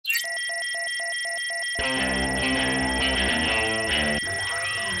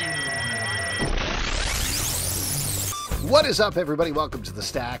What is up, everybody? Welcome to The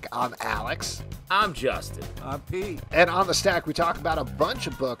Stack. I'm Alex. I'm Justin. I'm Pete. And on The Stack, we talk about a bunch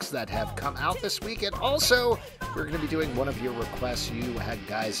of books that have come out this week. And also, we're going to be doing one of your requests. You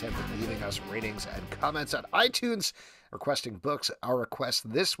guys have been leaving us ratings and comments on iTunes, requesting books. Our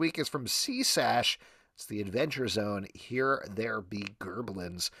request this week is from C-Sash. It's The Adventure Zone. Here There Be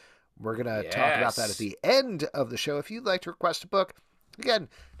Gerblins. We're going to talk about that at the end of the show. If you'd like to request a book, again,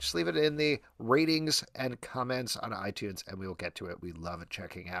 just leave it in the ratings and comments on iTunes, and we will get to it. We love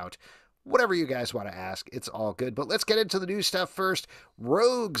checking out whatever you guys want to ask. It's all good. But let's get into the new stuff first.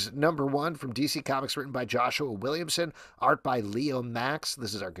 Rogues #1 from DC Comics, written by Joshua Williamson, art by Leomacs.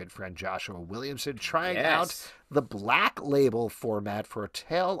 This is our good friend Joshua Williamson trying out the Black Label format for A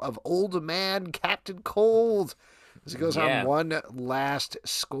Tale of Old Man Captain Cold. As he goes on one last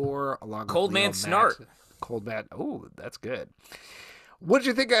score along Cold with Man Leomacs. Snart. Cold Man. Oh, that's good. What did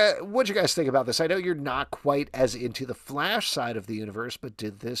you think? What did you guys think about this? I know you're not quite as into the Flash side of the universe, but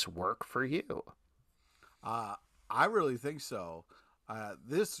did this work for you? I really think so.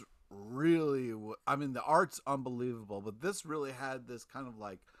 This really, I mean, the art's unbelievable, but this really had this kind of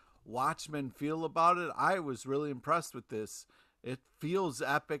like Watchmen feel about it. I was really impressed with this. It feels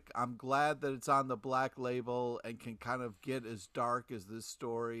epic. I'm glad that it's on the Black Label and can kind of get as dark as this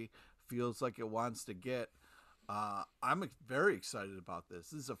story feels like it wants to get. I'm very excited about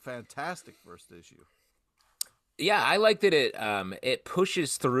this. This is a fantastic first issue. Yeah, I like that it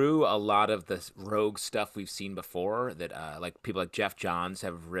pushes through a lot of the rogue stuff we've seen before. That like people like Jeff Johns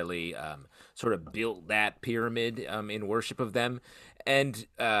have really sort of built that pyramid in worship of them, and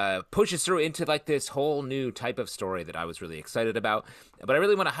pushes through into like this whole new type of story that I was really excited about. But I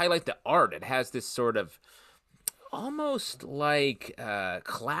really want to highlight the art. It has this sort of almost like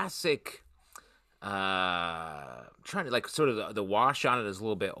classic. Trying to like sort of the wash on it is a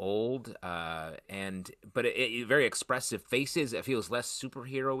little bit old, but it very expressive faces. It feels less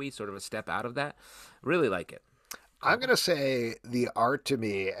superhero-y, sort of a step out of that. Really like it. I'm going to say the art to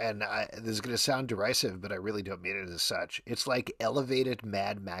me, and this is going to sound derisive, but I really don't mean it as such. It's like elevated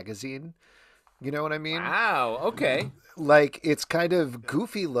Mad Magazine. You know what I mean? Wow, okay. Like, it's kind of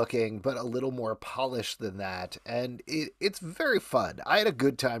goofy looking, but a little more polished than that. And it's very fun. I had a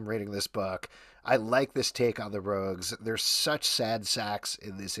good time reading this book. I like this take on the Rogues. There's such sad sacks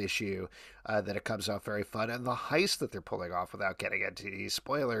in this issue that it comes off very fun. And the heist that they're pulling off, without getting into these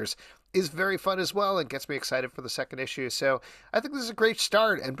spoilers, is very fun as well and gets me excited for the second issue. So I think this is a great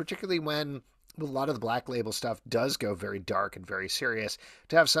start, and particularly when a lot of the Black Label stuff does go very dark and very serious,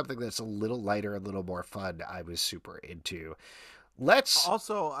 to have something that's a little lighter, a little more fun, I was super into.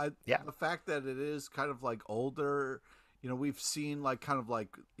 The fact that it is kind of like older. You know, we've seen like kind of like,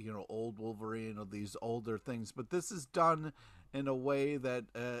 you know, old Wolverine or these older things, but this is done in a way that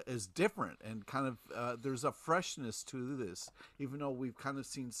is different and kind of there's a freshness to this. Even though we've kind of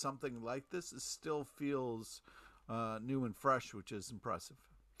seen something like this, it still feels new and fresh, which is impressive.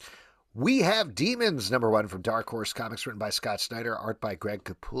 We have Demons #1 from Dark Horse Comics, written by Scott Snyder, art by Greg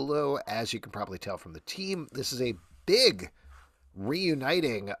Capullo. As you can probably tell from the team, this is a big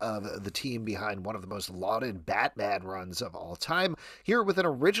reuniting of the team behind one of the most lauded Batman runs of all time, here with an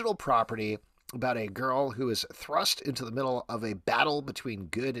original property about a girl who is thrust into the middle of a battle between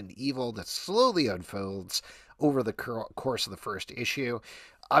good and evil that slowly unfolds over the course of the first issue.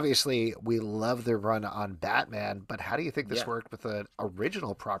 Obviously, we love the run on Batman, but how do you think this worked with an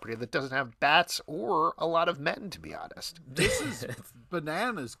original property that doesn't have bats or a lot of men, to be honest? This is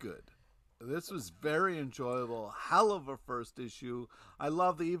bananas good. This was very enjoyable. Hell of a first issue. I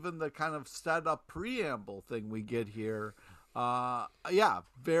love even the kind of setup preamble thing we get here.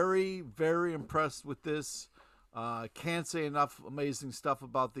 Very, very impressed with this. Can't say enough amazing stuff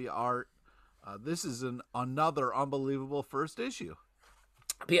about the art. This is another unbelievable first issue.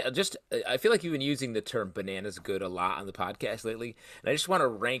 Yeah, I feel like you've been using the term bananas good a lot on the podcast lately, and I just want to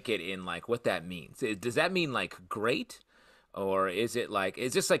rank it in like what that means. Does that mean like great? Or is this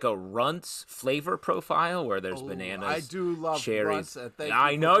like a Runts flavor profile where there's bananas, I do love cherries? Runts.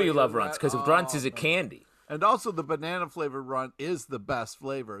 I know you love Runts because Runts is a candy. And also the banana flavored Runt is the best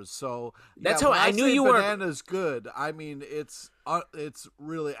flavors. So that's how I knew you were. Banana's good. I mean, it's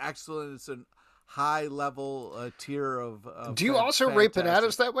really excellent. It's a high level tier of. Do you also rate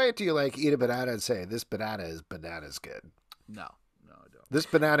bananas that way? Do you like eat a banana and say this banana is bananas good? No, I don't. This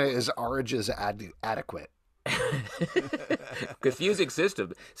banana is oranges adequate. Confusing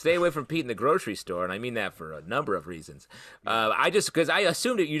system. Stay away from Pete in the grocery store, and I mean that for a number of reasons. Because I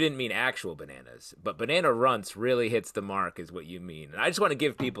assumed that you didn't mean actual bananas, but banana Runts really hits the mark, is what you mean. And I just want to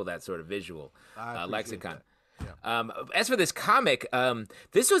give people that sort of visual lexicon. As for this comic,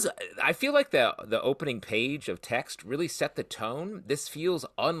 I feel like the opening page of text really set the tone. This feels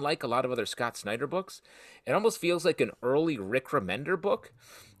unlike a lot of other Scott Snyder books. It almost feels like an early Rick Remender book.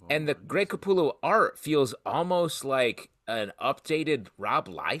 And the Greg Capullo art feels almost like an updated Rob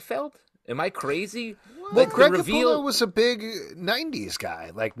Liefeld. Am I crazy? Well, Greg Capullo was a big 90s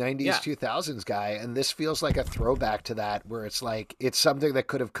guy, like 90s, 2000s guy, and this feels like a throwback to that, where it's like, it's something that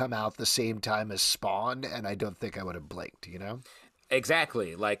could have come out the same time as Spawn, and I don't think I would have blinked, you know?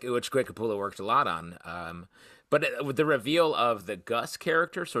 Exactly, like, which Greg Capullo worked a lot on. But with the reveal of the Gus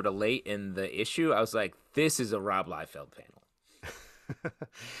character sort of late in the issue, I was like, this is a Rob Liefeld panel.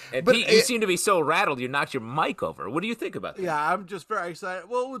 And Pete, you seem to be so rattled you knocked your mic over. What do you think about that? Yeah, I'm just very excited.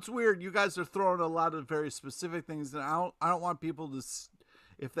 Well, it's weird. You guys are throwing a lot of very specific things, and I don't want people to,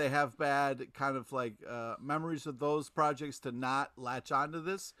 if they have bad kind of like memories of those projects, to not latch onto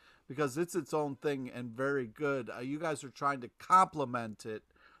this, because it's its own thing and very good. You guys are trying to complement it.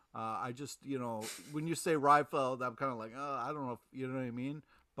 I just, when you say Reifeld, I'm kind of like, I don't know if you know what I mean,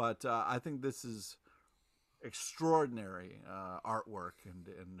 but I think this is extraordinary artwork and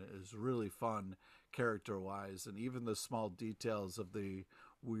is really fun character wise, and even the small details of the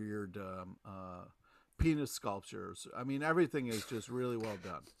weird penis sculptures. I mean, everything is just really well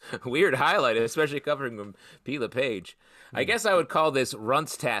done. Weird highlight, especially covering from P. LePage. I guess I would call this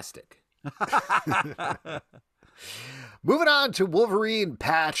runtastic. Moving on to Wolverine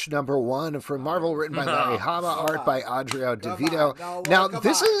patch number 1 from Marvel, written by Larry Hama, art by Andrea Di Vito. Now,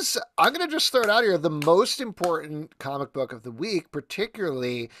 this is, I'm going to just throw it out here, the most important comic book of the week,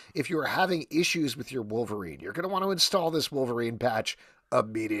 particularly if you are having issues with your Wolverine. You're going to want to install this Wolverine patch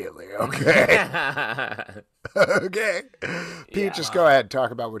immediately, okay? Okay. Pete, just go ahead and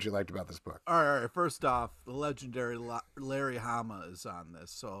talk about what you liked about this book. All right. First off, the legendary Larry Hama is on this,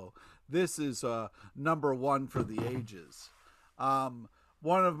 so this is number 1 for the ages.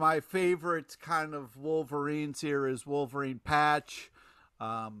 One of my favorite kind of Wolverines here is Wolverine Patch.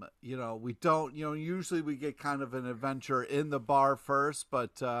 We don't, usually we get kind of an adventure in the bar first,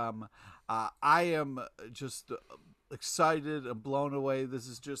 but I am just excited and blown away. This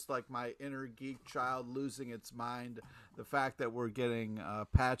is just like my inner geek child losing its mind. The fact that we're getting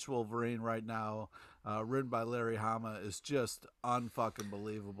Patch Wolverine right now, written by Larry Hama, is just unfucking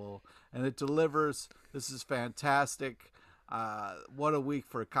believable, and it delivers. This is fantastic. What a week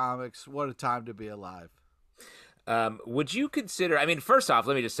for comics. What a time to be alive. Would you consider, I mean, first off,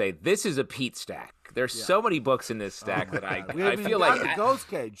 let me just say, this is a Pete stack. There's so many books in this stack that I feel like the Ghost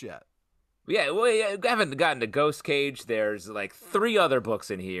Cage yet. Yeah, well, I haven't gotten to Ghost Cage. There's like 3 other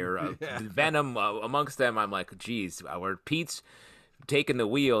books in here. Venom, amongst them, I'm like, geez, where Pete's taking the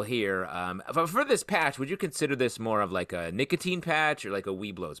wheel here. But for this patch, would you consider this more of like a nicotine patch or like a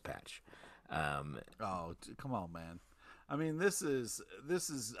Weeblos patch? Oh, come on, man. I mean, this is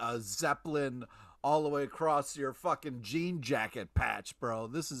a Zeppelin all the way across your fucking jean jacket patch, bro.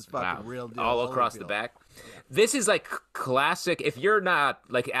 This is fucking real deal. All across the back. Yeah. This is like classic. If you're not,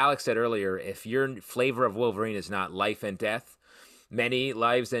 like Alex said earlier, if your flavor of Wolverine is not life and death, many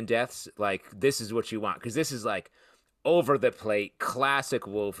lives and deaths, like this is what you want. Because this is like over the plate, classic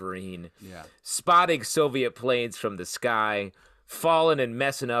Wolverine. Yeah. Spotting Soviet planes from the sky, falling and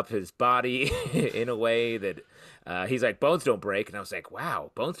messing up his body in a way that he's like, bones don't break. And I was like,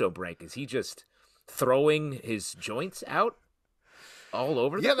 wow, bones don't break. Is he just throwing his joints out all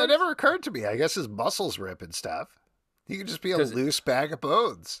over the place? That never occurred to me. I guess his muscles rip and stuff. He could just be a loose bag of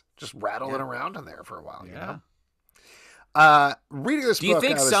bones, just rattling around in there for a while, you know? Reading this book, do you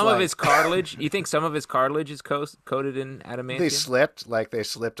think some of his cartilage? You think some of his cartilage is coated in adamantium? They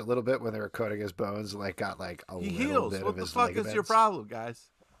slipped a little bit when they were coating his bones, and got like a little bit of his ligaments. What the fuck is your problem, guys?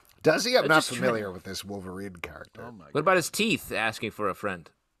 Does he? I'm not familiar with this Wolverine character. Oh my God. What about his teeth? Asking for a friend.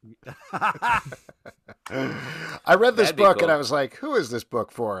 I read this book and I was like, who is this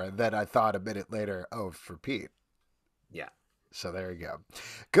book for? And then I thought a minute later, oh, for Pete. Yeah. So there you go.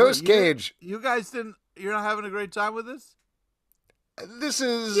 Ghost Cage. You guys you're not having a great time with this? This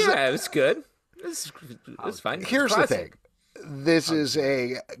is. Yeah, it's good. It's fine. Here's the thing. This is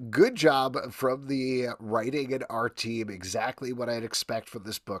a good job from the writing and art team, exactly what I'd expect from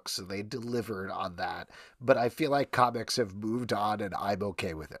this book, so they delivered on that. But I feel like comics have moved on, and I'm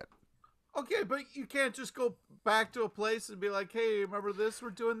okay with it. Okay, but you can't just go back to a place and be like, hey, remember this?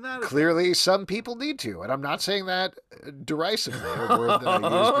 We're doing that. Clearly, some people need to, and I'm not saying that derisively, a word that I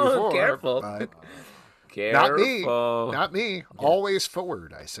used before. Careful. Careful. Not me. Yeah. Always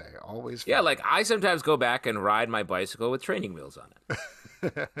forward, I say. Always forward. Yeah, like I sometimes go back and ride my bicycle with training wheels on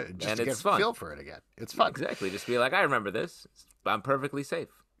it. Just to get feel for it again. It's fun. Exactly. Just be like, I remember this. I'm perfectly safe.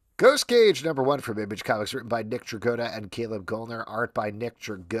 Ghost Cage, #1 from Image Comics, written by Nick Dragotta and Caleb Goellner, art by Nick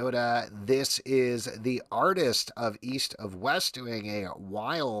Dragotta. This is the artist of East of West doing a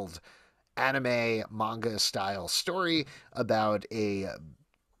wild anime manga style story about a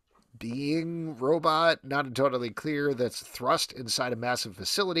being robot, not totally clear, that's thrust inside a massive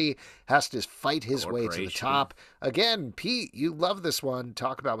facility, has to fight his way to the top. Again, Pete, you love this one.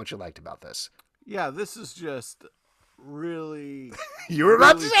 Talk about what you liked about this. Yeah, this is just really you were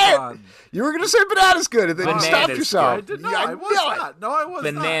about to say it. You were going to say Banana's good, and then you stopped yourself. No, I was not. No, I was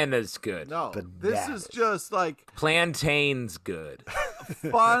Banana's good. No, this is just like plantain's good.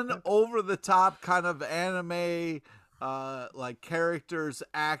 Fun, over the top kind of anime, like characters,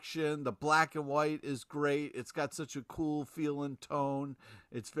 action. The black and white is great. It's got such a cool feel and tone.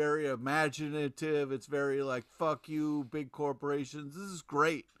 It's very imaginative. It's very like fuck you, big corporations. This is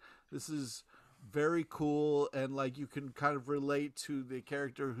great. This is very cool, and like you can kind of relate to the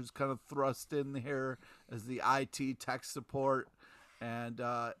character who's kind of thrust in here as the IT tech support, and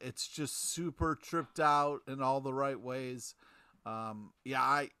it's just super tripped out in all the right ways.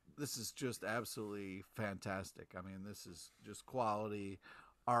 This is just absolutely fantastic. I mean, this is just quality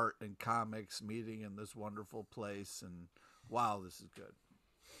art and comics meeting in this wonderful place, and wow, this is good.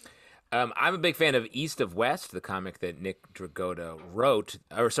 I'm a big fan of East of West, the comic that Nick Dragotta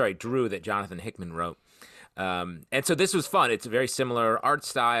drew, that Jonathan Hickman wrote. And so this was fun. It's a very similar art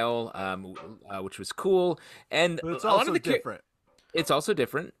style, which was cool. But it's also different. It's also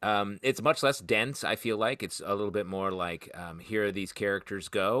different. It's much less dense, I feel like. It's a little bit more like, here these characters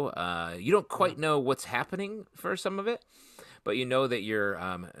go. You don't quite know what's happening for some of it, but you know that your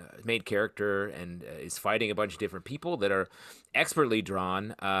main character and is fighting a bunch of different people that are expertly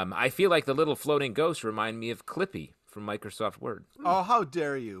drawn. I feel like the little floating ghosts remind me of Clippy from Microsoft Word. Oh, how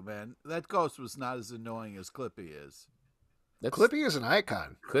dare you, man. That ghost was not as annoying as Clippy is. Clippy is an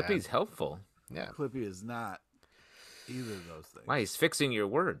icon. Clippy's helpful. Yeah. Clippy is not either of those things. Why, he's fixing your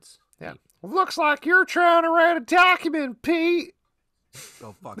words. Yeah. Well, looks like you're trying to write a document, Pete.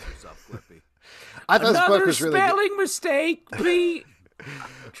 Go fuck yourself, Clippy. I thought this book was really good. Spelling mistake, Pete.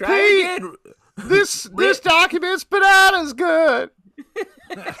 Try again. This document's Banana's good.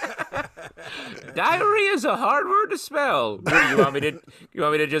 Diarrhea is a hard word to spell. You want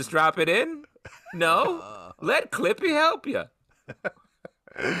me to just drop it in? No. Let Clippy help you.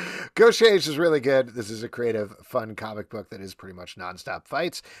 Ghost Cage is really good. This is a creative, fun comic book that is pretty much nonstop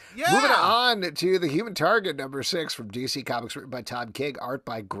fights. Yeah. Moving on to The Human Target, #6 from DC Comics, written by Tom King, art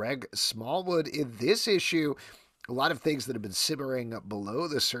by Greg Smallwood. In this issue, a lot of things that have been simmering below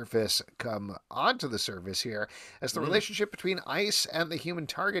the surface come onto the surface here as the relationship between Ice and the Human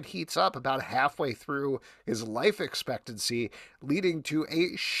Target heats up about halfway through his life expectancy, leading to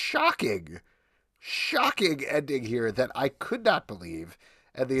a shocking ending here that I could not believe,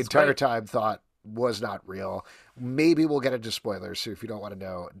 and the entire time thought was not real. Maybe we'll get into spoilers, so if you don't want to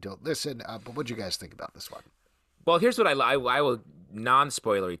know, don't listen. But what do you guys think about this one? Well, here's what I will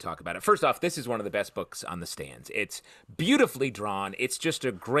non-spoilery talk about it. First off, this is one of the best books on the stands. It's beautifully drawn. It's just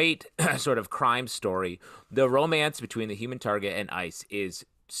a great sort of crime story. The romance between the Human Target and Ice is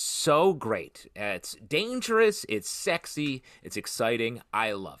so great. It's dangerous. It's sexy. It's exciting.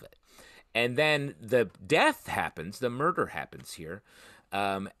 I love it. And then the death happens. The murder happens here.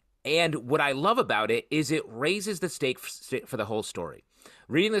 And what I love about it is it raises the stake for the whole story.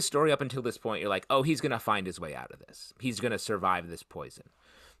 Reading the story up until this point, you're like, oh, he's going to find his way out of this. He's going to survive this poison.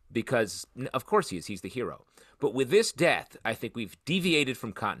 Because, of course he is. He's the hero. But with this death, I think we've deviated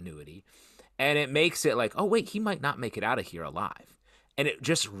from continuity. And it makes it like, oh, wait, he might not make it out of here alive. And it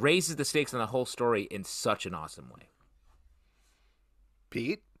just raises the stakes on the whole story in such an awesome way.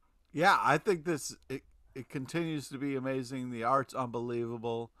 Pete? Yeah, I think it continues to be amazing. The art's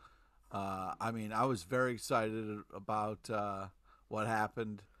unbelievable. I mean, I was very excited about what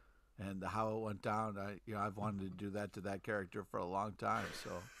happened and how it went down. I've wanted to do that to that character for a long time,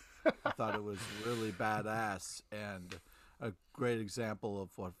 so I thought it was really badass and a great example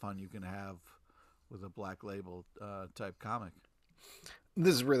of what fun you can have with a Black Label type comic.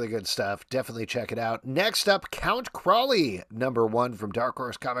 This is really good stuff. Definitely check it out. Next up, Count Crowley, #1 from Dark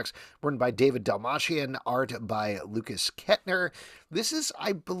Horse Comics, written by David Dastmalchian, art by Lukas Ketner. This is,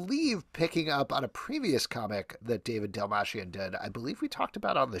 I believe, picking up on a previous comic that David Dastmalchian did. I believe we talked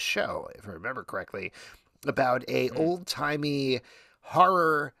about on the show, if I remember correctly, about a old-timey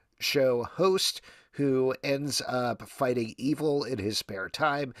horror show host who ends up fighting evil in his spare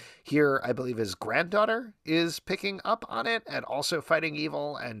time. Here, I believe his granddaughter is picking up on it and also fighting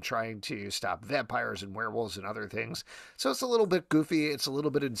evil and trying to stop vampires and werewolves and other things. So it's a little bit goofy. It's a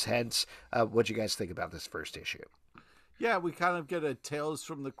little bit intense. What do you guys think about this first issue? Yeah, we kind of get a Tales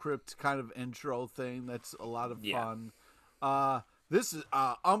from the Crypt kind of intro thing. That's a lot of fun. This is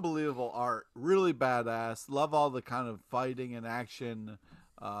unbelievable art. Really badass. Love all the kind of fighting and action.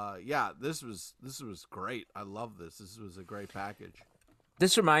 This was great. I love this. This was a great package.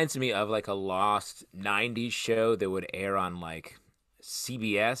 This reminds me of like a lost 90s show that would air on like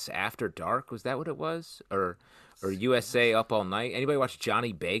CBS After Dark. Was that what it was? Or USA Up All Night? Anybody watch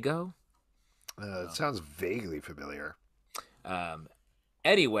Johnny Bago? It sounds vaguely familiar.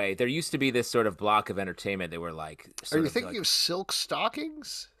 Anyway, there used to be this sort of block of entertainment that were like... Are you thinking of Silk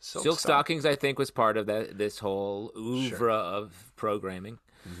Stockings? Silk Stockings, I think, was part of this whole oeuvre of programming.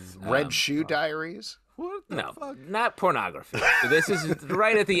 Red Shoe Diaries? What the fuck? Not pornography. This is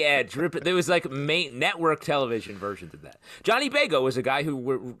right at the edge. There was like main network television versions of that. Johnny Bago was a guy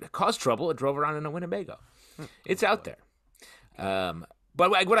who caused trouble and drove around in a Winnebago. It's out there. But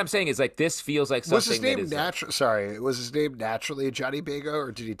what I'm saying is, like, this feels like something. Was his name was his name naturally Johnny Bago,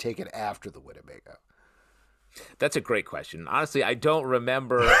 or did he take it after the Winnebago? That's a great question. Honestly, I don't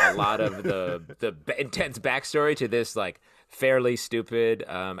remember a lot of the intense backstory to this, like, fairly stupid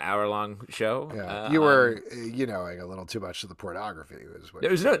hour-long show. Yeah. You were, a little too much of the pornography.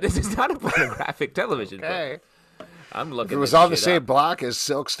 This is not a pornographic television okay. book. I'm looking. If it was on the same block as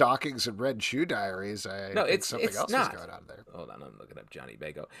Silk Stockings and Red Shoe Diaries, think something else is going on there. Hold on, I'm looking up Johnny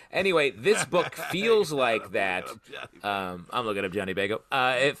Bago. Anyway, this book feels like that. I'm looking up Johnny Bago.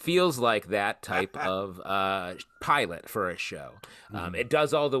 It feels like that type of pilot for a show. It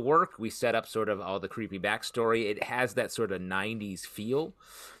does all the work. We set up sort of all the creepy backstory. It has that sort of 90s feel.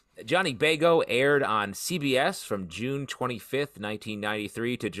 Johnny Bago aired on CBS from June 25th,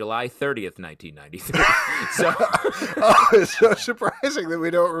 1993 to July 30th, 1993. It's so surprising that we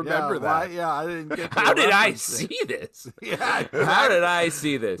don't remember that. I didn't get How did I see this? How did I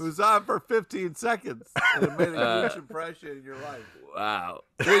see this? It was on for 15 seconds, and it made a huge impression in your life. Wow.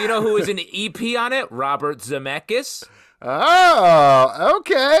 Well, you know who was an EP on it? Robert Zemeckis. Oh,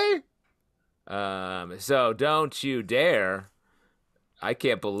 okay. So don't you dare... I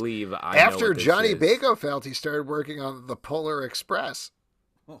can't believe After Johnny Bago felt, he started working on the Polar Express.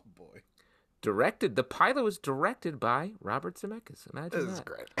 Oh, boy. The pilot was directed by Robert Zemeckis. Imagine this that. is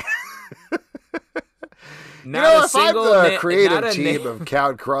great. If I'm the creative team of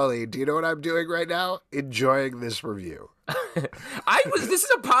Count Crowley, do you know what I'm doing right now? Enjoying this review. This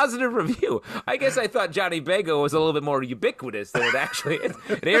is a positive review. I guess I thought Johnny Bago was a little bit more ubiquitous than it actually is.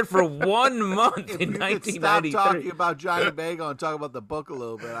 It aired for 1 month in 1993. Stop talking about Johnny Bago and talk about the book a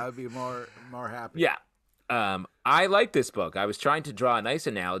little bit. I would be more happy. Yeah. I like this book. I was trying to draw a nice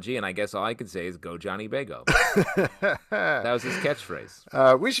analogy, and I guess all I could say is go Johnny Bago. That was his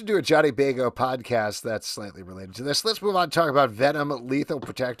catchphrase. We should do a Johnny Bago podcast that's slightly related to this. Let's move on to talk about Venom, Lethal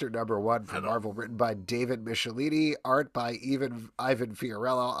Protector #1 from Marvel, written by David Michelinie, art by Ivan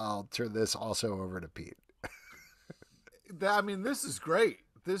Fiorelli. I'll turn this also over to Pete. This is great.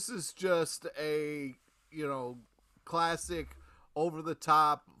 This is just a, classic,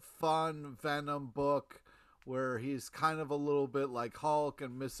 over-the-top, fun Venom book, where he's kind of a little bit like Hulk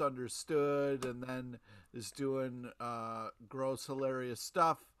and misunderstood, and then is doing gross, hilarious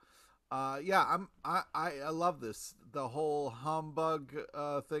stuff. I love this. The whole humbug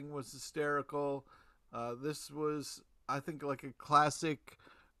thing was hysterical. This was, I think, like a classic,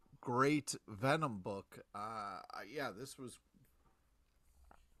 great Venom book. This was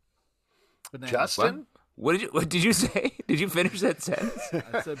bananas. Justin, what did you say? Did you finish that sentence?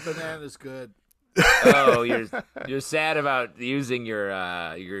 I said bananas good. Oh, you're sad about using your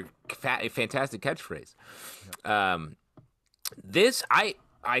fantastic catchphrase. I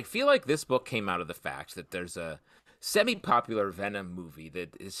feel like this book came out of the fact that there's a semi-popular Venom movie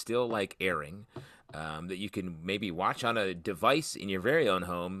that is still like airing, that you can maybe watch on a device in your very own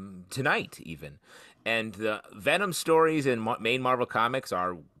home tonight even. And the Venom stories in main Marvel comics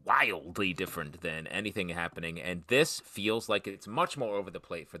are wildly different than anything happening, and this feels like it's much more over the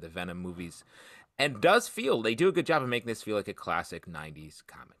plate for the Venom movies. And they do a good job of making this feel like a classic 90s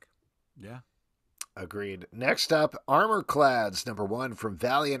comic. Yeah. Agreed. Next up, Armorclads #1 from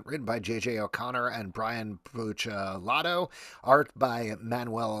Valiant, written by J.J. O'Connor and Brian Buccellato, art by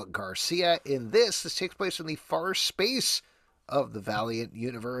Manuel Garcia. This takes place in the far space of the Valiant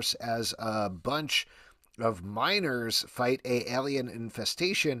universe as a bunch of miners fight a alien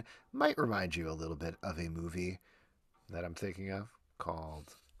infestation. Might remind you a little bit of a movie that I'm thinking of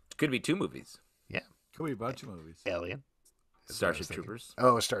called... Could be 2 movies. Yeah. Could be a bunch of movies. Alien. Starship Troopers.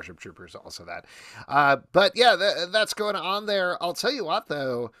 Oh, Starship Troopers, also that. But yeah, that's going on there. I'll tell you what,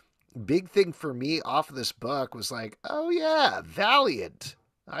 though, big thing for me off of this book was like, oh yeah, Valiant.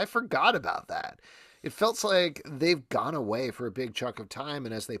 I forgot about that. it feels like they've gone away for a big chunk of time,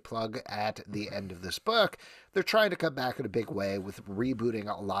 and as they plug at the end of this book, they're trying to come back in a big way with rebooting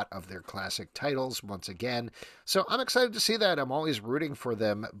a lot of their classic titles once again. So I'm excited to see that. I'm always rooting for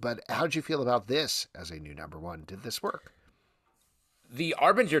them, but how'd you feel about this as a new #1? Did this work? The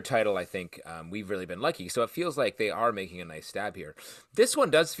Arbinger title, I think, we've really been lucky. So it feels like they are making a nice stab here. This one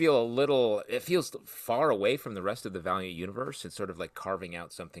does feel it feels far away from the rest of the Valiant universe. It's sort of like carving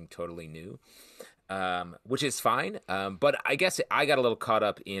out something totally new, which is fine. But I guess I got a little caught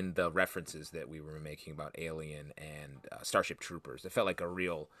up in the references that we were making about Alien and Starship Troopers. It felt like a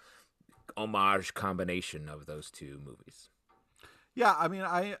real homage combination of those two movies. Yeah, I mean,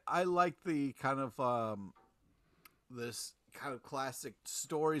 I like the kind of this kind of classic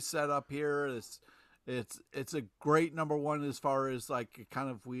story setup here. It's a great #1 as far as like kind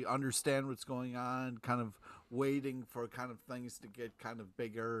of we understand what's going on, kind of waiting for kind of things to get kind of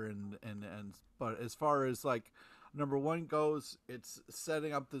bigger and but as far as like #1 goes, it's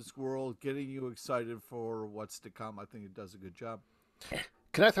setting up this world, getting you excited for what's to come. I think it does a good job.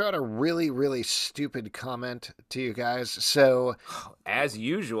 Can I throw out a really, really stupid comment to you guys? So, as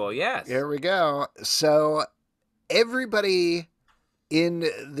usual, yes. Here we go. So, everybody in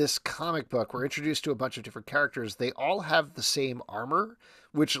this comic book, we're introduced to a bunch of different characters. They all have the same armor,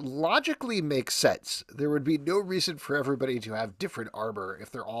 which logically makes sense. There would be no reason for everybody to have different armor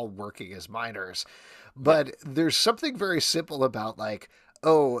if they're all working as miners. But there's something very simple about like,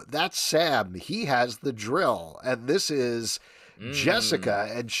 oh, that's Sam. He has the drill. And this is Jessica,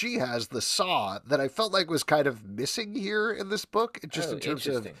 and she has the saw, that I felt like was kind of missing here in this book, just in terms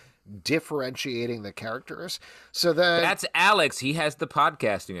of differentiating the characters. So that's Alex. He has the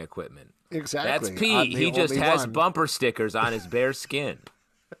podcasting equipment. Exactly. That's Pete. He just has bumper stickers on his bare skin.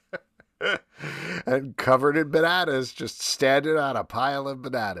 And covered in bananas, just standing on a pile of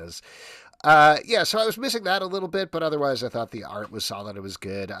bananas. So I was missing that a little bit, but otherwise I thought the art was solid. It was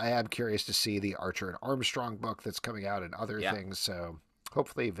good. I am curious to see the Archer and Armstrong book that's coming out and other things, so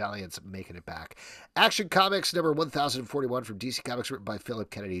hopefully Valiant's making it back. Action Comics number 1041 from DC Comics, written by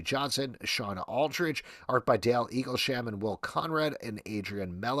Phillip Kennedy Johnson, Shawn Aldridge, art by Dale Eaglesham and Will Conrad, and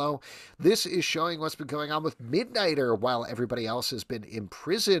Adrian Melo. This is showing what's been going on with Midnighter while everybody else has been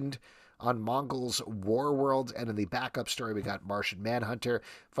imprisoned on Mongol's war world. And in the backup story, we got Martian Manhunter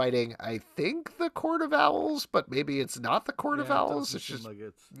fighting, I think, the Court of Owls, but maybe it's not the Court of Owls. It's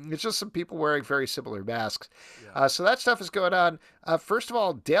just some people wearing very similar masks. Yeah. So that stuff is going on. First of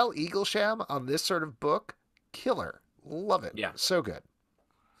all, Dale Eaglesham on this sort of book, killer. Love it. Yeah. So good.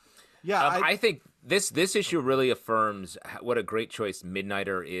 Yeah. I think this issue really affirms what a great choice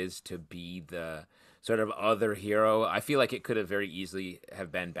Midnighter is to be the sort of other hero. I feel like it could have very easily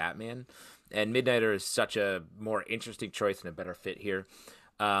have been Batman, and Midnighter is such a more interesting choice and a better fit here.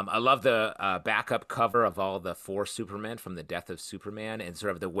 I love the backup cover of all the 4 Supermen from the Death of Superman, and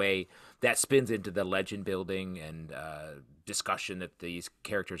sort of the way that spins into the legend building and discussion that these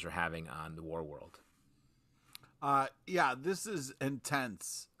characters are having on the war world. This is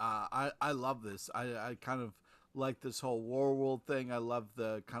intense. I love this. I kind of like this whole war world thing. I love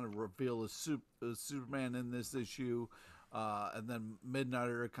the kind of reveal of Superman in this issue, and then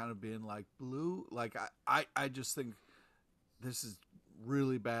Midnighter kind of being like blue. Like I just think this is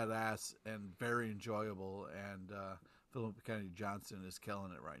really badass and very enjoyable. And Phillip Kennedy Johnson is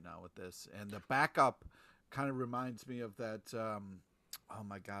killing it right now with this. And the backup kind of reminds me of that. Oh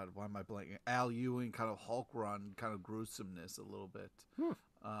my God, why am I blanking? Al Ewing kind of Hulk run, kind of gruesomeness a little bit.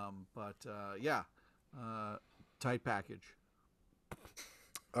 Tight package.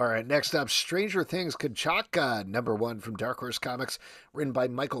 All right, next up, Stranger Things Kamchatka, #1 from Dark Horse Comics, written by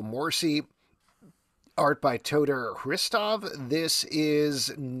Michael Morsi, art by Todor Hristov. This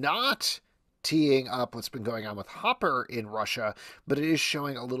is not teeing up what's been going on with Hopper in Russia, but it is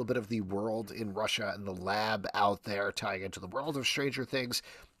showing a little bit of the world in Russia and the lab out there, tying into the world of Stranger Things.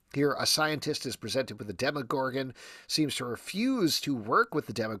 Here, a scientist is presented with a Demogorgon, seems to refuse to work with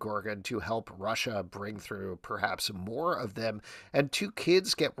the Demogorgon to help Russia bring through perhaps more of them, and 2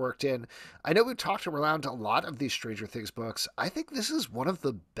 kids get worked in. I know we've talked around a lot of these Stranger Things books. I think this is one of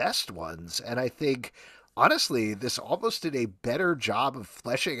the best ones, and I think, honestly, this almost did a better job of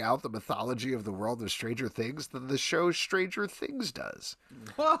fleshing out the mythology of the world of Stranger Things than the show Stranger Things does.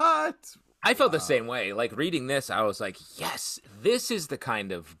 What? I felt the same way. Like, reading this, I was like, yes, this is the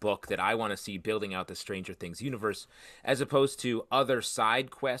kind of book that I want to see building out the Stranger Things universe, as opposed to other side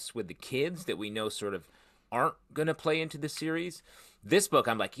quests with the kids that we know sort of aren't going to play into the series. This book,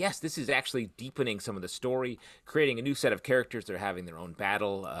 I'm like, yes, this is actually deepening some of the story, creating a new set of characters that are having their own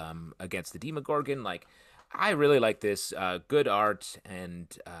battle against the Demogorgon. Like, I really like this. Good art, and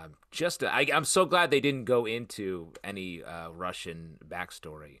I'm so glad they didn't go into any Russian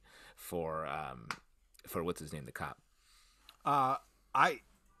backstory for what's his name, the cop. I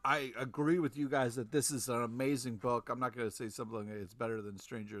I agree with you guys that this is an amazing book. I'm not going to say something like it's better than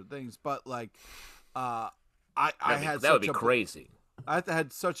Stranger Things, but like, I had that would be crazy. I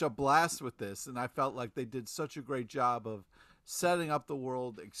had such a blast with this, and I felt like they did such a great job of setting up the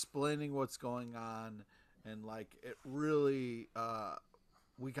world, explaining what's going on, and like it really,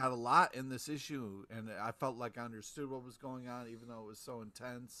 we got a lot in this issue, and I felt like I understood what was going on, even though it was so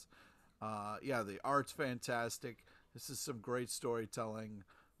intense. Yeah, the art's fantastic. This is some great storytelling.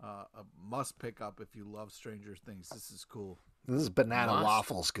 A must pick up if you love Stranger Things. This is cool. This is Banana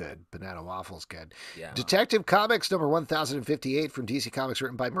Waffles good. Banana Waffles good. Yeah. Detective Comics number 1058 from DC Comics,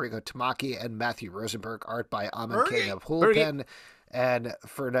 written by Mariko Tamaki and Matthew Rosenberg, art by Aman K. Hulpen and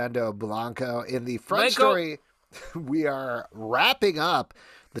Fernando Blanco. In the front story, we are wrapping up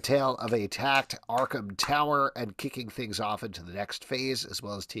the tale of a attacked Arkham Tower and kicking things off into the next phase, as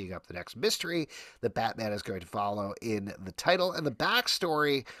well as teeing up the next mystery that Batman is going to follow in the title. And the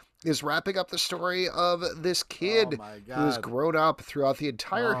backstory is wrapping up the story of this kid who has grown up throughout the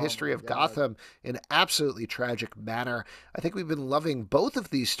entire history of Gotham in an absolutely tragic manner. I think we've been loving both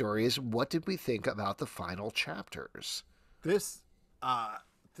of these stories. What did we think about the final chapters? This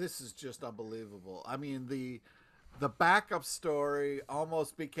is just unbelievable. I mean, the backup story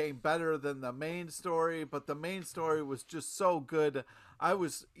almost became better than the main story, but the main story was just so good.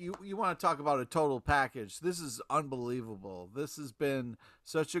 You want to talk about a total package. This is unbelievable. This has been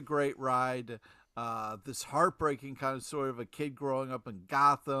such a great ride. This heartbreaking kind of story of a kid growing up in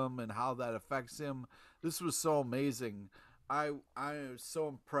Gotham and how that affects him. This was so amazing. I am so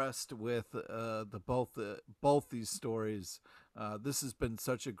impressed with both these stories. This has been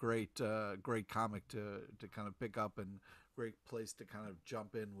such a great comic to kind of pick up, and great place to kind of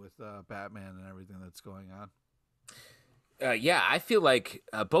jump in with Batman and everything that's going on. Yeah, I feel like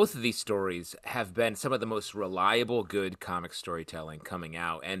both of these stories have been some of the most reliable, good comic storytelling coming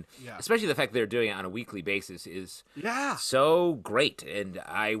out. And especially the fact that they're doing it on a weekly basis is so great. And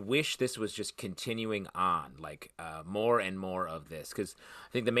I wish this was just continuing on, like more and more of this. Because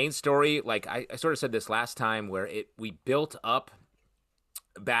I think the main story, like I sort of said this last time, where we built up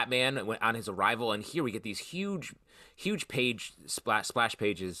Batman on his arrival, and here we get these huge page splash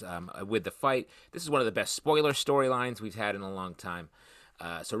pages with the fight. This is one of the best spoiler storylines we've had in a long time.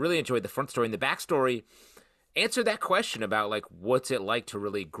 So really enjoyed the front story, and the backstory answered that question about like what's it like to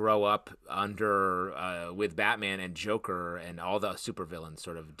really grow up under with Batman and Joker and all the supervillains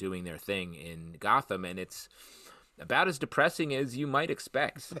sort of doing their thing in Gotham, and it's about as depressing as you might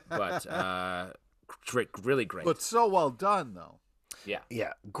expect, but really great. But so well done, though.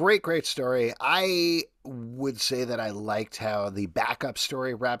 Yeah. Great story. I would say that I liked how the backup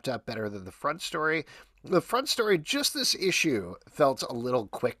story wrapped up better than the front story. The front story, just this issue, felt a little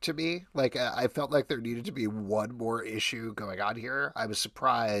quick to me. Like, I felt like there needed to be one more issue going on here. I was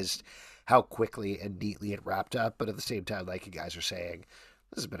surprised how quickly and neatly it wrapped up. But at the same time, like you guys are saying,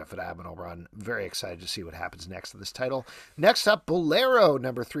 this has been a phenomenal run. Very excited to see what happens next to this title. Next up, Bolero,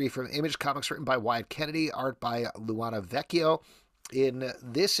 number 3 from Image Comics, written by Wyatt Kennedy, art by Luana Vecchio. In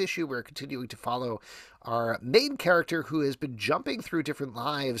this issue, we're continuing to follow our main character who has been jumping through different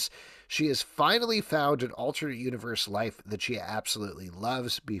lives. She has finally found an alternate universe life that she absolutely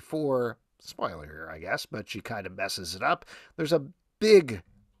loves before, spoiler here, I guess, but she kind of messes it up. There's a big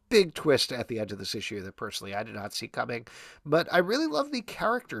twist at the end of this issue that personally I did not see coming, but I really love the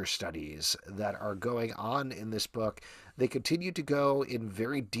character studies that are going on in this book. They continue to go in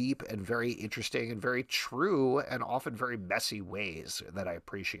very deep and very interesting and very true and often very messy ways that I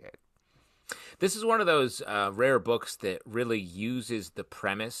appreciate. This is one of those rare books that really uses the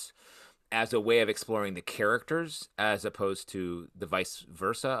premise as a way of exploring the characters, as opposed to the vice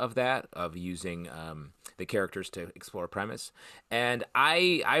versa of that, of using the characters to explore premise. And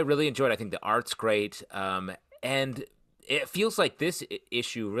I really enjoyed it. I think the art's great. And it feels like this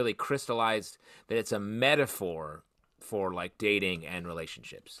issue really crystallized that it's a metaphor for like dating and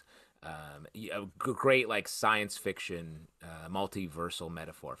relationships. A great like science fiction multiversal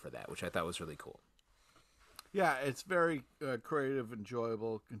metaphor for that, which I thought was really cool. Yeah, it's very creative,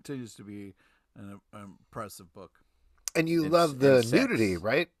 enjoyable. Continues to be an impressive book. And you love the nudity,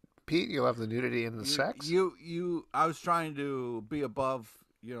 right, Pete? You love the nudity and the sex. I was trying to be above,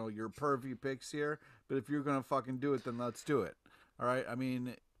 your pervy picks here, but if you're gonna fucking do it, then let's do it. All right. I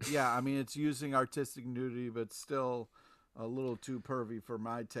mean, it's using artistic nudity, but still a little too pervy for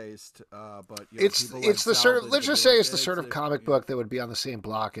my taste. But it's people like the sort of, let's just say it's the sort of comic book yeah. that would be on the same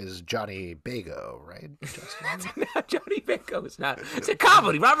block as Johnny Bago, right? Johnny Bago is not. It's a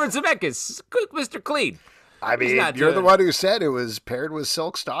comedy. Robert Zemeckis, Mr. Clean. I mean, you're the one who said it was paired with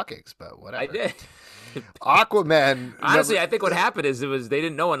silk stockings, but whatever. I did. Aquaman. Honestly, I think what happened is they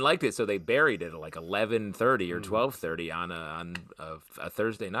didn't. No one liked it, so they buried it at like 11:30 or 12:30 on a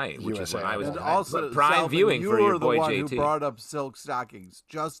Thursday night, which is when I was also prime Salvin, viewing for your boy you were the one JT. who brought up silk stockings.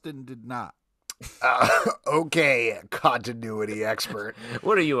 Justin did not. Okay, continuity expert.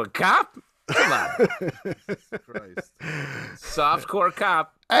 What are you, a cop? Come on. Christ. Softcore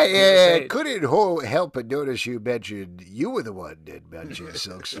cop. I couldn't help but notice you mentioned you were the one that mentioned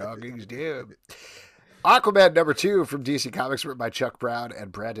silk stockings, damn. Aquaman #2 from DC Comics, written by Chuck Brown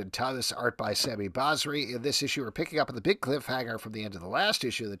and Brandon Thomas, art by Sammy Basri. In this issue, we're picking up on the big cliffhanger from the end of the last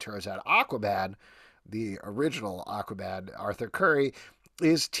issue that turns out Aquaman, the original Aquaman, Arthur Curry,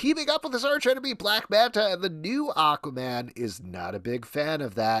 is teaming up with his archenemy Black Manta, and the new Aquaman is not a big fan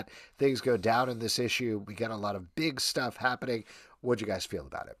of that. Things go down in this issue. We get a lot of big stuff happening. What'd you guys feel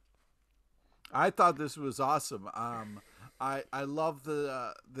about it? I thought this was awesome. I love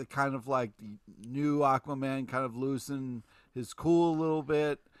the kind of like the new Aquaman kind of losing his cool a little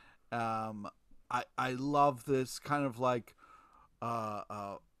bit. I love this kind of like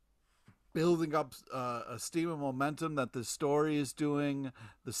building up a steam of momentum that the story is doing.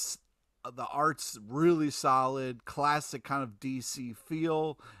 The art's really solid, classic kind of DC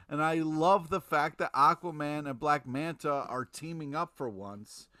feel. And I love the fact that Aquaman and Black Manta are teaming up for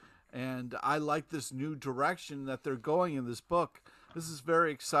once. And I like this new direction that they're going in this book. This is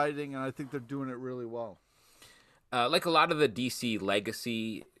very exciting, and I think they're doing it really well. Like a lot of the DC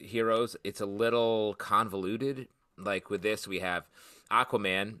legacy heroes, it's a little convoluted. Like with this, we have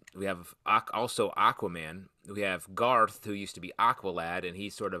Aquaman, we have also Aquaman, we have Garth, who used to be Aqualad, and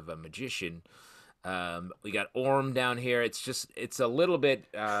he's sort of a magician. We got Orm down here. It's a little bit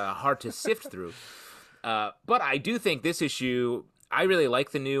hard to sift through. But I do think this issue, I really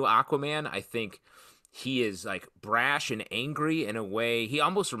like the new Aquaman. I think he is like brash and angry in a way. He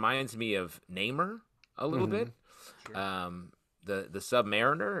almost reminds me of Namor a little bit. Sure. The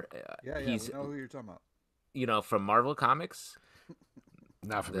Submariner. Yeah, we know who you're talking about. You know, from Marvel Comics.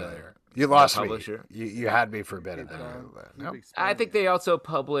 Not familiar. You lost me. Publisher. You had me for a minute. Nope. I think they also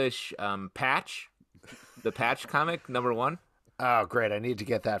publish Patch, the Patch comic, #1. Oh, great. I need to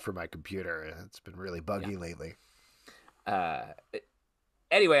get that for my computer. It's been really buggy lately.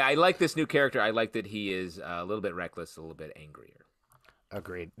 Anyway, I like this new character. I like that he is a little bit reckless, a little bit angrier.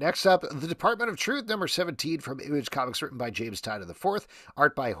 Agreed. Next up, The Department of Truth, #17 from Image Comics, written by James Tynion IV,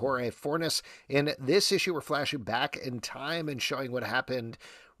 art by Jorge Fornes. In this issue, we're flashing back in time and showing what happened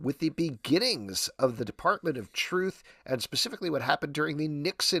with the beginnings of the Department of Truth, and specifically what happened during the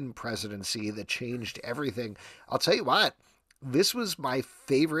Nixon presidency that changed everything. I'll tell you what, this was my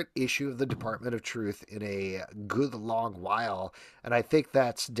favorite issue of the Department of Truth in a good long while, and I think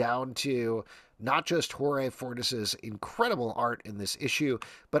that's down to not just Jorge Fornes' incredible art in this issue,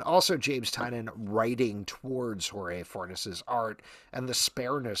 but also James Tynion writing towards Jorge Fornes' art and the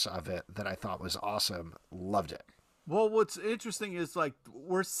spareness of it that I thought was awesome. Loved it. Well, what's interesting is like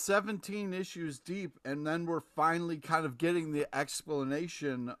we're 17 issues deep, and then we're finally kind of getting the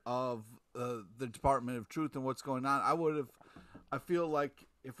explanation of the Department of Truth and what's going on. I feel like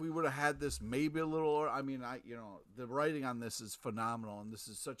if we would have had this maybe a little, the writing on this is phenomenal, and this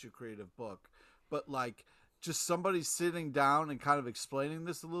is such a creative book. But like just somebody sitting down and kind of explaining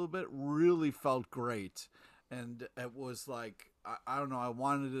this a little bit really felt great. And it was like, I don't know, I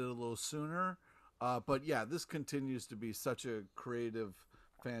wanted it a little sooner. But yeah, this continues to be such a creative,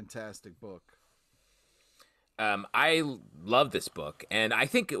 fantastic book. I love this book. And I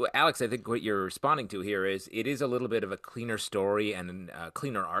think, Alex, what you're responding to here is it is a little bit of a cleaner story and a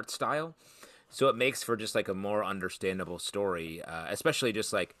cleaner art style. So it makes for just like a more understandable story, especially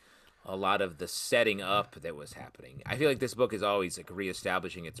just like a lot of the setting up that was happening. I feel like this book is always like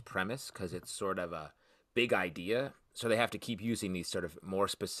reestablishing its premise because it's sort of a big idea. So they have to keep using these sort of more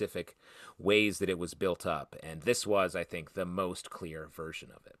specific ways that it was built up. And this was, I think, the most clear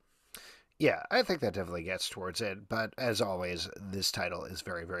version of it. Yeah, I think that definitely gets towards it. But as always, this title is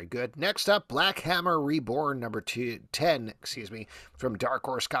very, very good. Next up, Black Hammer Reborn, #10, from Dark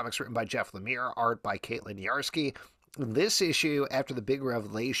Horse Comics, written by Jeff Lemire, art by Caitlin Yarsky. This issue, after the big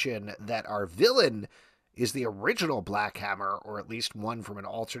revelation that our villain is the original Black Hammer, or at least one from an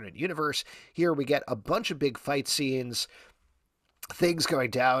alternate universe, here we get a bunch of big fight scenes, things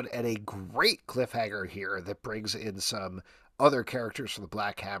going down, and a great cliffhanger here that brings in some other characters from the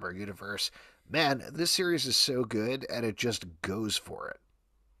Black Hammer universe. man, this series is so good, and it just goes for it.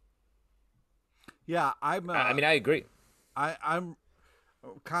 Yeah, I mean, I agree. I'm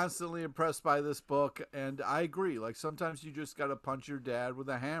constantly impressed by this book, and I agree. Like, sometimes you just got to punch your dad with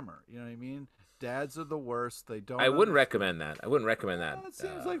a hammer. You know what I mean? Dads are the worst. They don't. I wouldn't recommend that. It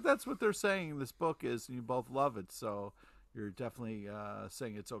seems like that's what they're saying in this book is, and you both love it. So you're definitely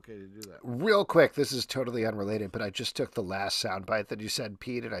saying it's okay to do that. Real quick, this is totally unrelated, but I just took the last soundbite that you said,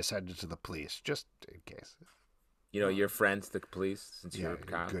 Pete, and I sent it to the police, just in case. You know, your friends, the police, since you're a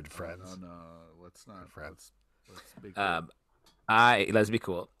cop. Good friends. No, let's not. Friends. Let's be cool. Let's be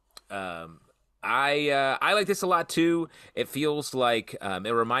cool. I like this a lot too. It feels like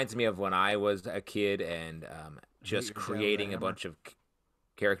it reminds me of when I was a kid and just creating a bunch of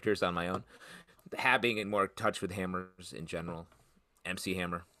characters on my own, having more touch with hammers in general. MC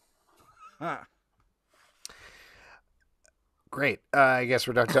Hammer. Great. I guess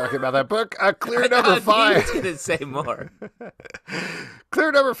we're not talking about that book. Clear number 5. I was going to say more.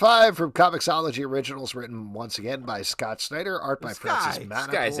 Clear number 5 from Comixology Originals, written once again by Scott Snyder, art by Francis Manapul. This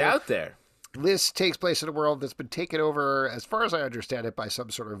guy's out there. This takes place in a world that's been taken over, as far as I understand it, by some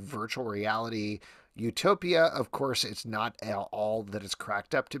sort of virtual reality utopia. Of course, it's not all that it's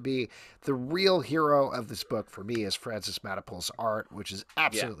cracked up to be. The real hero of this book for me is Francis Manapul's art, which is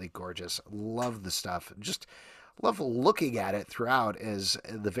absolutely gorgeous. Love the stuff. Just love looking at it throughout as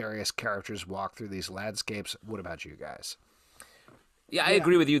the various characters walk through these landscapes. What about you guys? Yeah, I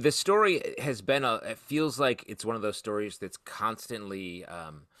agree with you. This story has been it feels like it's one of those stories that's constantly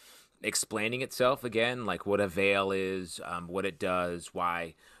explaining itself again, like what a veil is, what it does,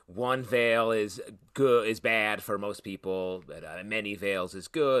 why one veil is bad for most people, but many veils is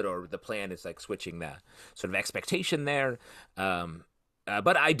good, or the plan is like switching the sort of expectation there.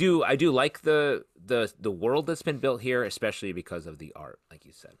 But I do like the world that's been built here, especially because of the art, like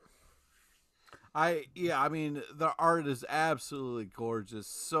you said. I mean, the art is absolutely gorgeous,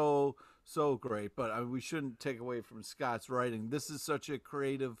 so great. But we shouldn't take away from Scott's writing. This is such a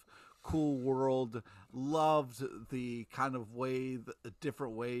creative, cool world. Loved the kind of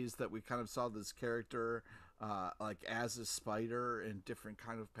different ways that we kind of saw this character, like as a spider in different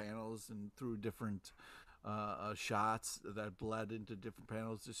kind of panels and through different shots that bled into different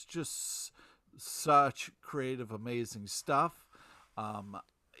panels. It's just such creative, amazing stuff.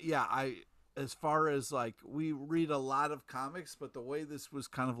 As far as like, we read a lot of comics, but the way this was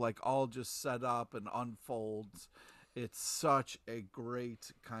kind of like all just set up and unfolds, it's such a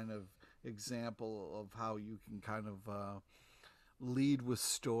great kind of example of how you can kind of lead with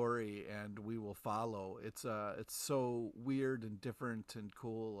story and we will follow. It's so weird and different and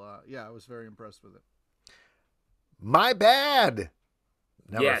cool. I was very impressed with it. My bad.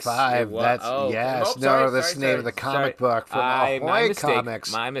 Number 5. That's yes. That's the name of the comic book from Ahoy Comics.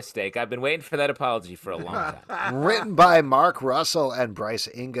 My mistake. I've been waiting for that apology for a long time. Written by Mark Russell and Bryce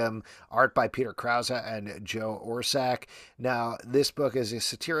Ingham, art by Peter Krause and Joe Orsak. Now, this book is a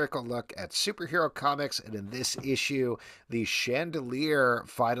satirical look at superhero comics, and in this issue, the chandelier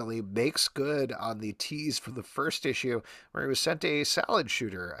finally makes good on the tease from the first issue, where he was sent a salad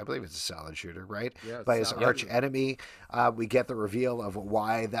shooter. I believe it's a salad shooter, right? Yeah, by his arch enemy. We get the reveal of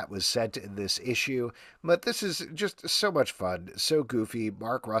why that was sent in this issue. But this is just so much fun, so goofy.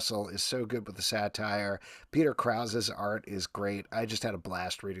 Mark Russell is so good with the satire. Peter Krause's art is great. I just had a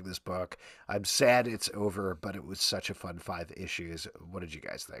blast reading this book. I'm sad it's over, but it was such a fun 5 issues. What did you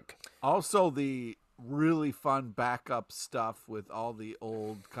guys think? Also, the really fun backup stuff with all the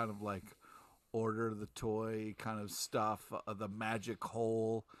old kind of like Order the Toy kind of stuff, the magic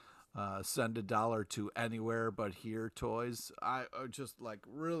hole, send $1 to anywhere but here toys. I just like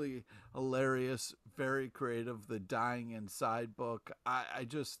really hilarious, very creative. The Dying Inside book. I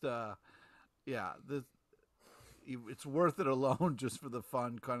just it's worth it alone just for the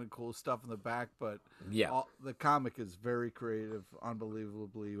fun kind of cool stuff in the back. But the comic is very creative,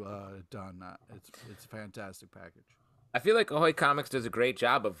 unbelievably done. It's a fantastic package. I feel like Ahoy Comics does a great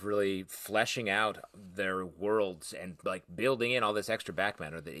job of really fleshing out their worlds and like building in all this extra back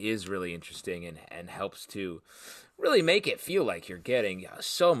matter that is really interesting and helps to really make it feel like you're getting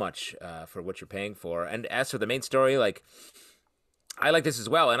so much for what you're paying for. And as for the main story, like, I like this as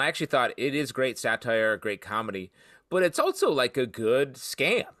well, and I actually thought it is great satire, great comedy, but it's also like a good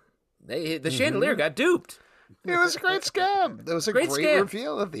scam. The chandelier got duped. It was a great scam. There was a great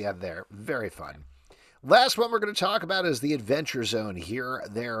reveal at the end there. Very fun. Last one we're going to talk about is The Adventure Zone. Here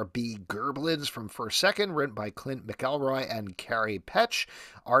There Be Gerblins from First Second, written by Clint McElroy and Carrie Petch,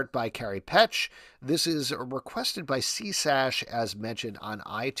 art by Carrie Petch. This is requested by CSASH, as mentioned on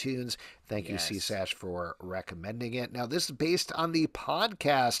iTunes. Thank you, CSASH, for recommending it. Now, this is based on the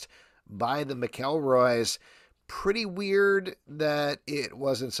podcast by the McElroys. Pretty weird that it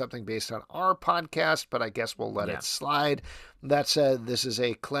wasn't something based on our podcast, but I guess we'll let it slide. That said, this is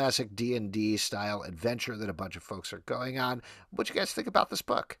a classic D&D style adventure that a bunch of folks are going on. What do you guys think about this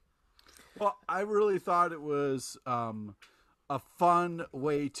book? Well, I really thought it was a fun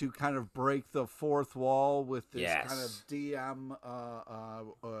way to kind of break the fourth wall with this kind of DM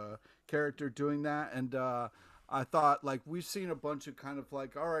character doing that. And I thought, like, we've seen a bunch of kind of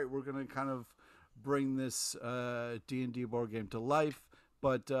like, all right, we're going to kind of bring this D&D board game to life,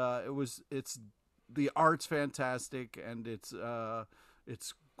 but it's the art's fantastic, and it's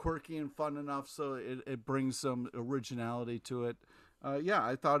quirky and fun enough, so it brings some originality to it.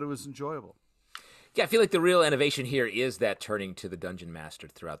 I thought it was enjoyable. Yeah, I feel like the real innovation here is that turning to the dungeon master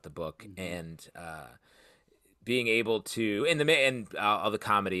throughout the book, and being able to and all the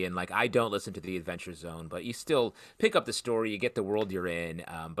comedy, and like, I don't listen to the Adventure Zone, but you still pick up the story, you get the world you're in,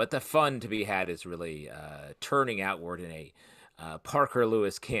 but the fun to be had is really turning outward in a Parker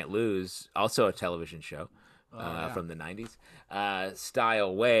Lewis Can't Lose, also a television show from the 90s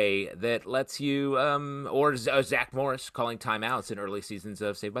style way that lets you, or Zach Morris calling timeouts in early seasons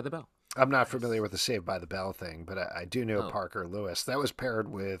of Saved by the Bell. I'm not familiar with the Saved by the Bell thing, but I do know Parker Lewis. That was paired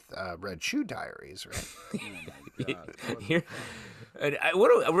with Red Shoe Diaries, right?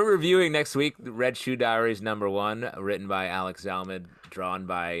 We're reviewing next week Red Shoe Diaries #1, written by Alex Zalman, drawn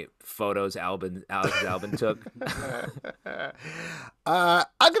by photos Alex Zalman took. I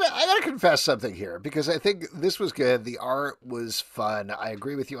gotta confess something here, because I think this was good. The art was fun. I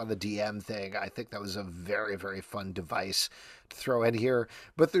agree with you on the DM thing. I think that was a very, very fun device to throw in here.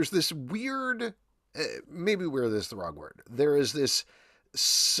 But there's this weird, maybe weird is the wrong word. There is this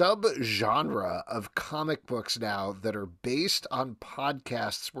sub-genre of comic books now that are based on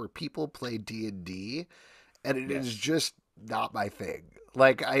podcasts where people play D&D, and it is just not my thing.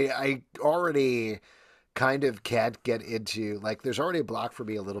 Like, I already kind of can't get into, like, there's already a block for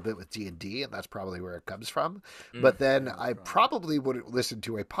me a little bit with D&D, and that's probably where it comes from. But then I probably wouldn't listen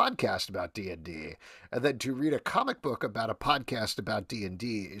to a podcast about D&D, and then to read a comic book about a podcast about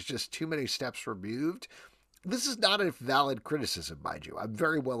D&D is just too many steps removed. This is not a valid criticism, mind you. I'm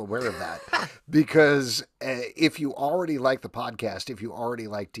very well aware of that, because if you already like the podcast, if you already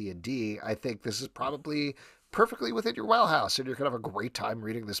like D&D, I think this is probably perfectly within your wheelhouse, and you're going to have a great time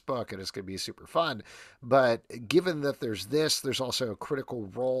reading this book, and it's going to be super fun. But given that there's there's also a Critical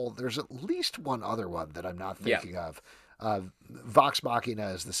Role. There's at least one other one that I'm not thinking of. Vox Machina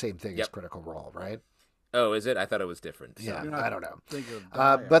is the same thing as Critical Role, right? Oh, is it? I thought it was different. So. Yeah, I don't know.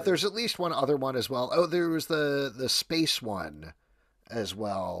 But there's at least one other one as well. Oh, there was the space one as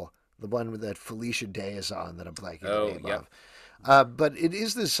well. The one that Felicia Day is on that I'm blanking the name of. But it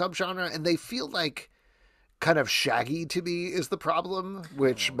is this subgenre, and they feel like kind of shaggy to me is the problem,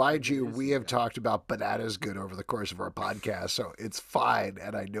 which, mind you, we have talked about bananas good over the course of our podcast, so it's fine,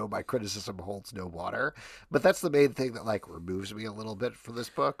 and I know my criticism holds no water, but that's the main thing that, like, removes me a little bit from this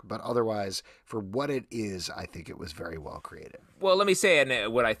book. But otherwise, for what it is, I think it was very well created. Well, let me say,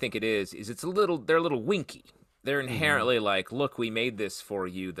 and what I think it is they're a little winky. They're inherently like, look, we made this for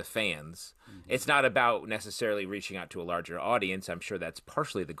you, the fans. It's not about necessarily reaching out to a larger audience. I'm sure that's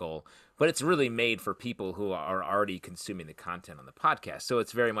partially the goal, but it's really made for people who are already consuming the content on the podcast. So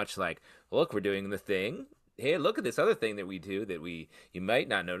it's very much like, look, we're doing the thing. Hey, look at this other thing that we do that you might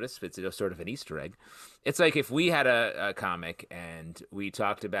not notice, but it's sort of an Easter egg. It's like if we had a comic and we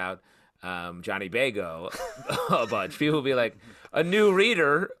talked about Johnny Bago a bunch, people would be like, a new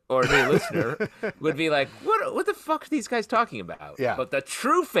reader or a new listener would be like, what the fuck are these guys talking about? Yeah. But the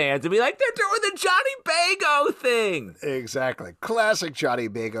true fans would be like, they're doing the Johnny Bago thing. Exactly. Classic Johnny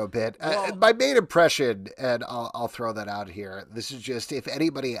Bago bit. My main impression, and I'll throw that out here, this is just, if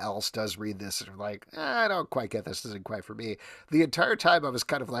anybody else does read this and are like, I don't quite get this isn't quite for me. The entire time I was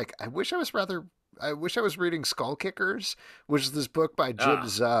kind of like, I wish I was reading Skull Kickers, which is this book by Jim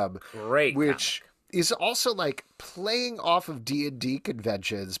Zub. Great. Which comic. Is also like playing off of D&D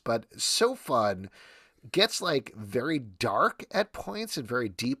conventions, but so fun, gets like very dark at points and very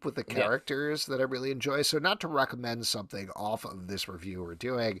deep with the characters that I really enjoy. So not to recommend something off of this review we're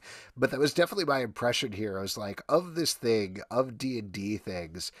doing, but that was definitely my impression here. I was like, of this thing, of D&D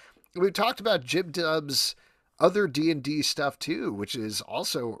things, we've talked about Jim Dub's other D&D stuff too, which is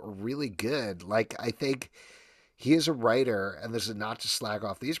also really good. Like, I think he is a writer, and this is not to slag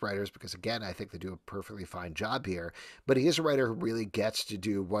off these writers, because again, I think they do a perfectly fine job here, but he is a writer who really gets to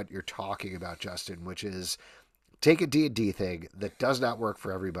do what you're talking about, Justin, which is take a D&D thing that does not work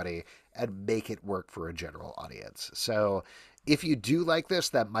for everybody and make it work for a general audience. So If you do like this,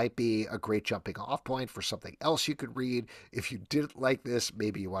 that might be a great jumping off point for something else you could read. If you didn't like this,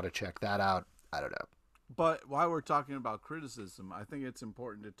 maybe you want to check that out. I don't know. But while we're talking about criticism, I think it's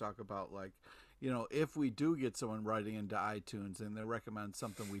important to talk about, like, you know, if we do get someone writing into iTunes and they recommend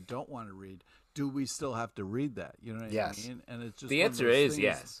something we don't want to read, do we still have to read that? You know what I mean? And it's just the answer is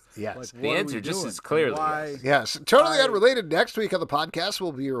yes. Yes. Like, the answer just as clearly yes. Yes. Totally unrelated. Next week on the podcast,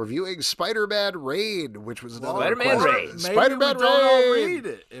 we'll be reviewing Spider-Man Rain, which was another Spider-Man Rain. Spider-Man Rain. Don't Rain. read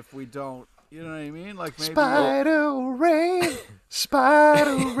it if we don't. You know what I mean? Like maybe Spider-Rain.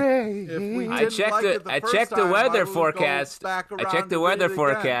 Spider-Rain. If we I checked the weather forecast. I checked the weather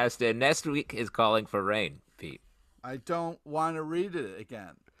forecast, and next week is calling for rain, Pete. I don't want to read it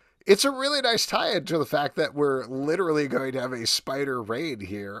again. It's a really nice tie-in to the fact that we're literally going to have a spider rain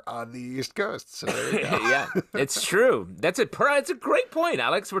here on the East Coast. So there you go. Yeah, it's true. It's a great point,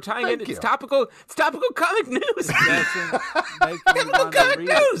 Alex. We're tying in. It's topical. It's topical comic news. Topical comic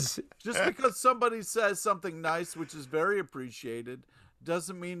news. Just because somebody says something nice, which is very appreciated,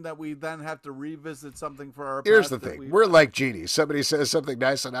 doesn't mean that we then have to revisit something for our. Here's the thing: we're like genies. Somebody says something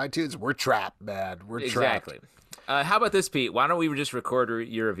nice on iTunes, we're trapped, man. We're trapped. Exactly. How about this, Pete? Why don't we just record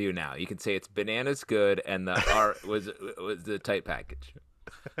your review now? You can say it's bananas good, and the art was the tight package.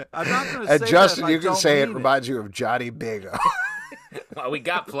 I'm not going to say and Justin, that you can say it reminds you of Johnny Bingo. Well, we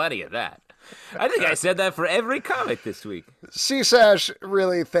got plenty of that. I think I said that for every comic this week. C-Sash,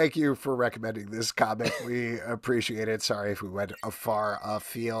 really, thank you for recommending this comic. We appreciate it. Sorry if we went far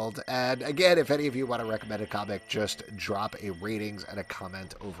afield. And again, if any of you want to recommend a comic, just drop a ratings and a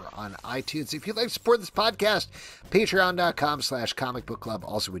comment over on iTunes. If you'd like to support this podcast, patreon.com/comicbookclub.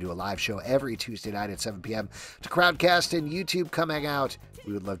 Also, we do a live show every Tuesday night at 7 p.m. to Crowdcast and YouTube. Come hang out.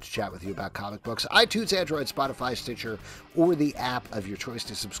 We would love to chat with you about comic books. iTunes, Android, Spotify, Stitcher, or the app of your choice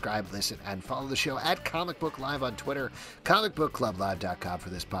to subscribe, listen, and follow the show at Comic Book Live on Twitter, comicbookclublive.com for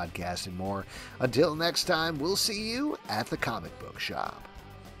this podcast and more. Until next time, we'll see you at the comic book shop.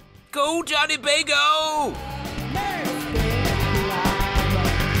 Go, Johnny Bingo!